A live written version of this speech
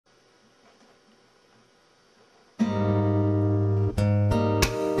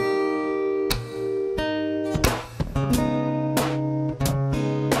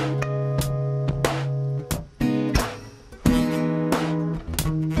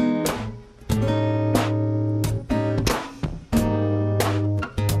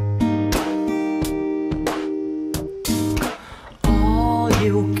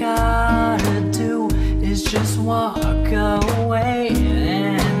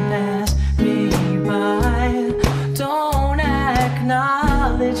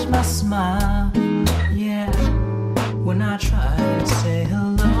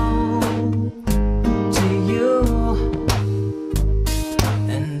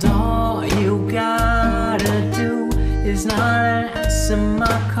He's not answering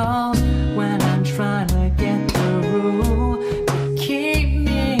my calls when I'm trying to get through. Keep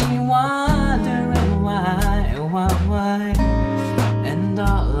me wondering why, and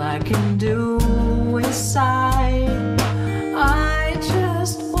all I can do is sigh. I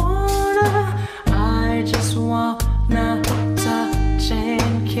just wanna touch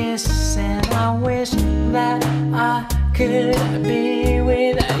and kiss, and I wish that I could be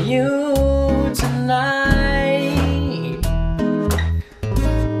with you tonight.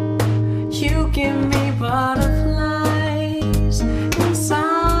 You give me butterflies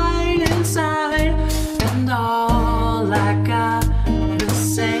inside, and all I gotta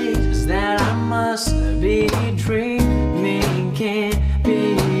say is that I must be dreaming, can't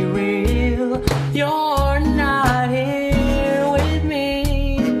be real. You're not here with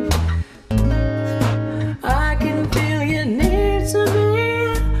me. I can feel you near to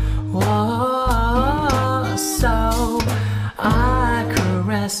me. Whoa, so I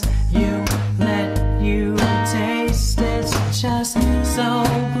caress you, let you taste it, just so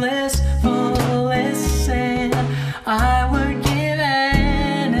blissful. Listen, I would give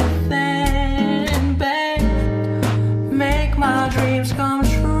anything, babe, make my dreams come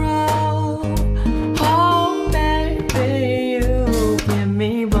true. Oh, baby, you give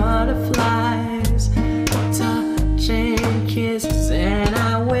me butterflies, touch and kisses, and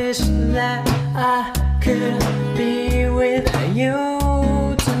I wish that I could be with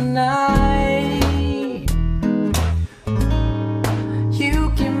you tonight.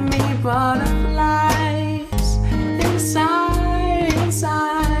 You give me butterflies inside.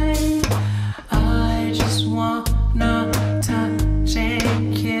 I just wanna touch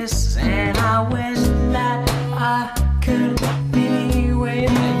and kiss, and I wish that I could be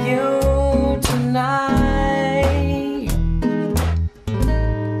with you tonight.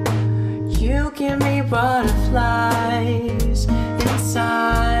 You give me butterflies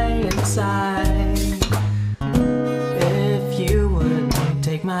inside. If you would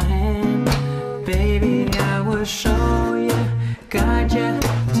take my hand, baby, I will show you, guide you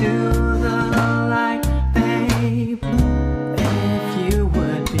to the light, babe. If you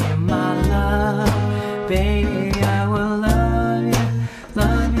would be my love, baby, I will love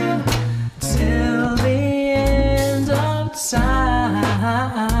you till the end of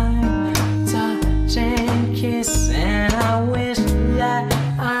time. Touch and kiss, and I wish that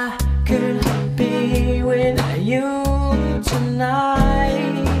I could be with you tonight.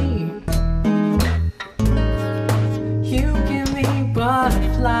 You give me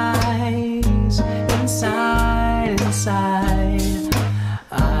butterflies.